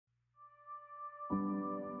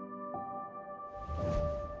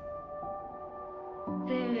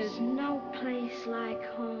There is no place like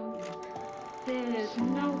home. There is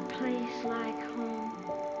no place like home.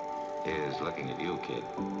 Here's looking at you, kid.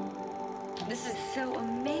 This is so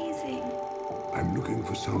amazing. I'm looking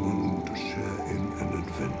for someone to share in an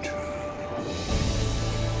adventure.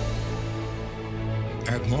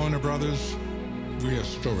 At Warner Brothers, we are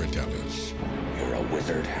storytellers. You're a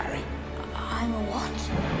wizard, Harry. I'm a what?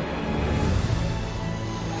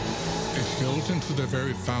 It's built into the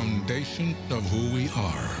very foundation of who we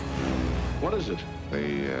are. What is it?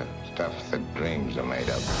 The stuff that dreams are made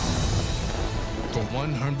of. For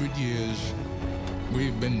 100 years,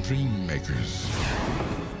 we've been dream makers.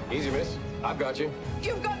 Easy, miss. I've got you.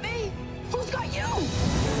 You've got me! Who's got you?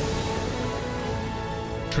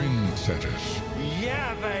 Trendsetters.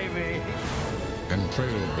 Yeah, baby! And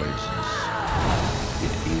trailblazers.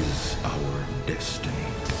 It is our destiny.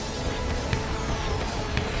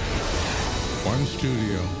 One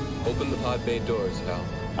studio. Open the pod bay doors, Hal.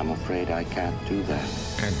 I'm afraid I can't do that.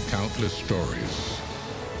 And countless stories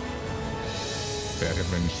that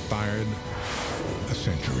have inspired a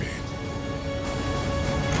century.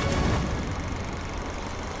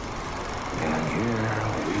 And here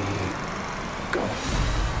we go.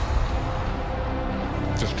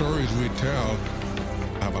 The stories we tell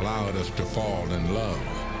have allowed us to fall in love.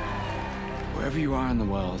 Wherever you are in the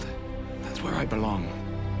world, that's where I belong.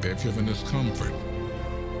 They've given us comfort.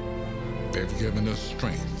 They've given us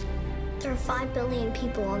strength. There are 5 billion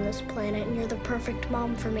people on this planet, and you're the perfect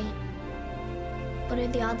mom for me. What are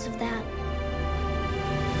the odds of that?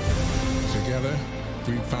 Together,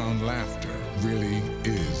 we found laughter really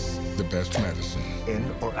is the best medicine.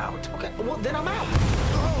 In or out? Okay, well, then I'm out.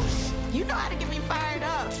 Oh, you know how to get me fired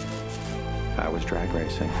up. I was drag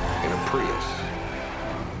racing. In a Prius.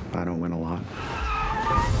 I don't win a lot.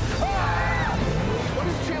 What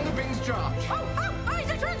is Chandler Bing's job? Oh, he's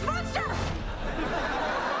a trans monster!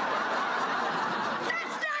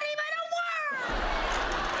 That's not even a word!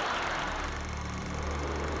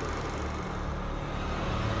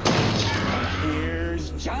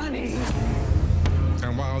 Here's Johnny.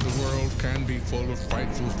 And while the world can be full of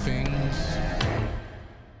frightful things,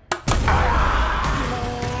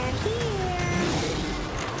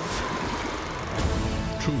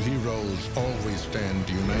 true heroes always stand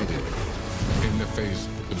united in the face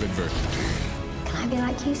of adversity. Can I be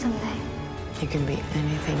like you someday? You can be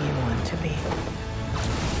anything you want to be.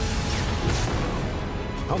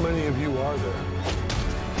 How many of you are there?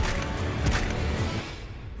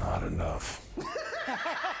 Not enough.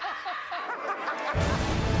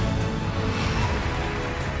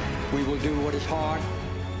 We will do what is hard.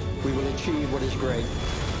 We will achieve what is great.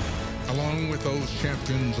 Along with those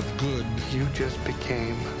champions of good, You just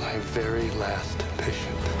became my very last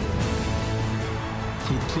patient.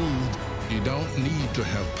 who proved you don't need to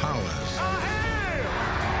have powers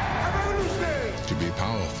to be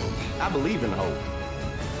powerful. I believe in hope.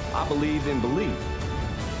 I believe in belief.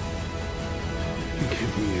 You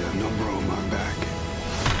give me a number on my back.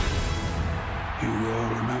 You will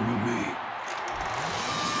remember me.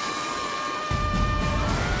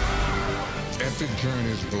 Epic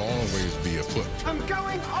journeys will always be afoot. I'm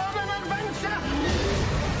going on an adventure.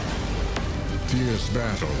 Fierce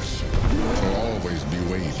battles will always be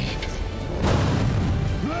waged.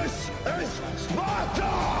 This is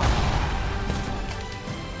Sparta!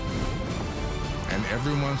 And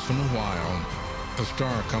every once in a while, a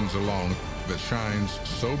star comes along that shines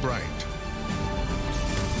so bright,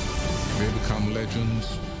 they become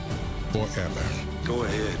legends forever. Go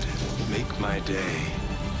ahead, make my day.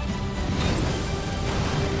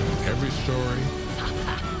 Every story,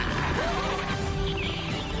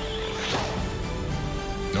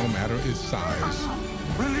 no matter its size,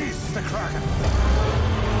 Release the Kraken!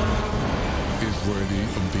 is worthy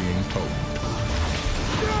of being told.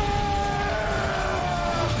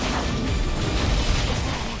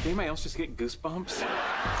 Anybody else just get goosebumps?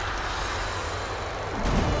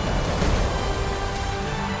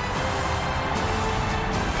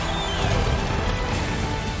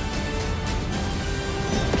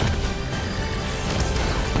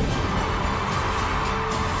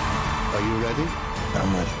 Are you ready?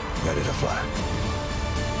 I'm ready. Ready to fly.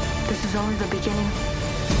 This is only the beginning.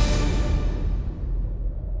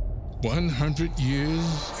 100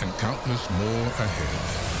 years and countless more ahead.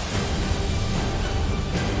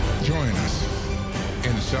 Join us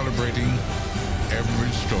in celebrating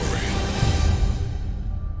every story.